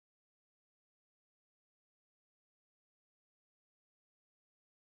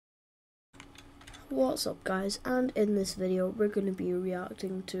What's up guys, and in this video we're going to be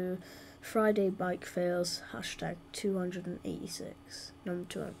reacting to Friday bike fails hashtag 286 number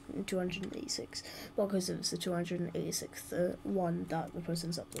 286 well, because it was the 286th one that the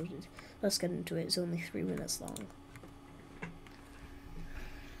person's uploaded. Let's get into it. It's only 3 minutes long.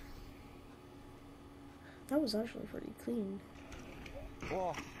 That was actually pretty clean.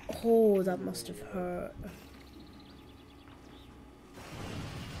 Oh, that must have hurt.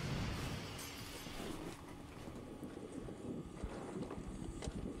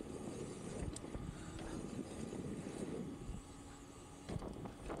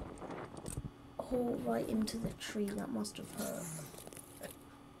 Oh, right into the tree. That must have hurt.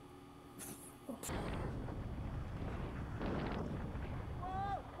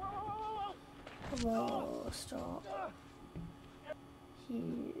 Oh, stop. He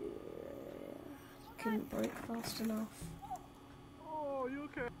couldn't brake fast enough. Oh, you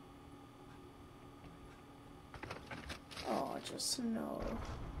okay? Oh, just no.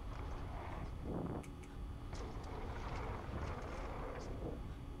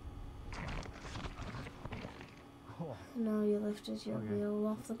 Now you lifted your wheel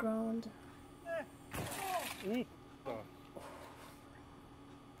off the ground.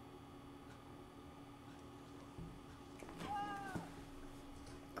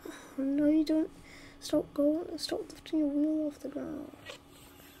 No, you don't. Stop lifting your wheel off the ground.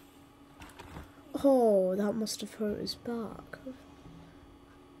 Oh, that must have hurt his back.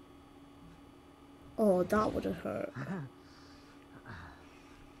 Oh, that would have hurt.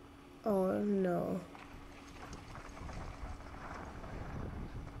 Oh no.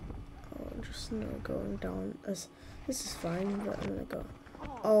 Oh, just no going down. This is fine, but I'm gonna go.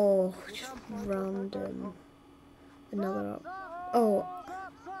 Oh, just rammed him. Another up. Oh.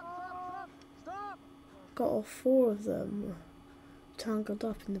 Got all 4 of them tangled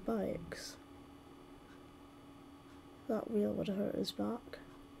up in the bikes. That wheel would have hurt his back.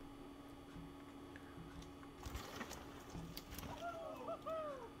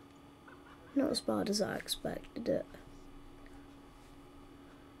 Not as bad as I expected it.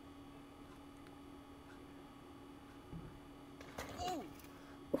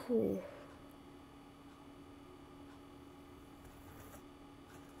 Oh.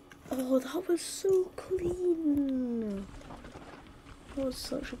 Oh, that was so clean. That was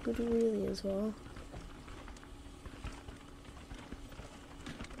such a good wheelie as well.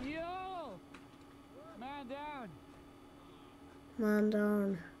 Yo! Man down! Man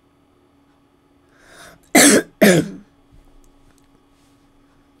down.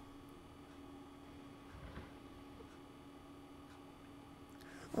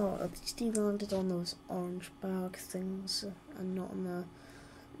 Oh, at least he landed on those orange bag things and not on the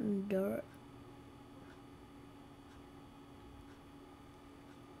dirt.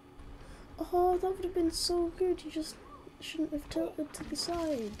 Oh, that would have been so good. You just shouldn't have tilted to the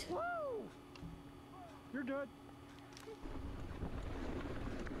side. You're good.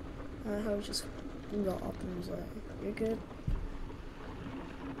 I just got up and was like, "You're good."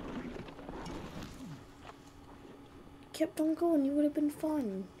 Kept on going, you would have been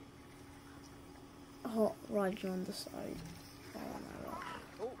fine. Oh, right, you're on the side. Oh my gosh.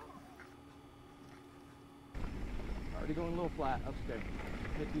 Oh. Already going a little flat upstairs.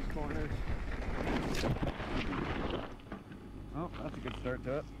 Hit these corners. Oh, that's a good start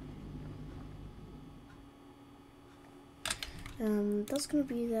to it. That's gonna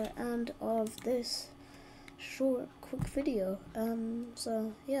be the end of this short, quick video.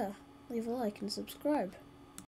 So yeah, leave a like and subscribe.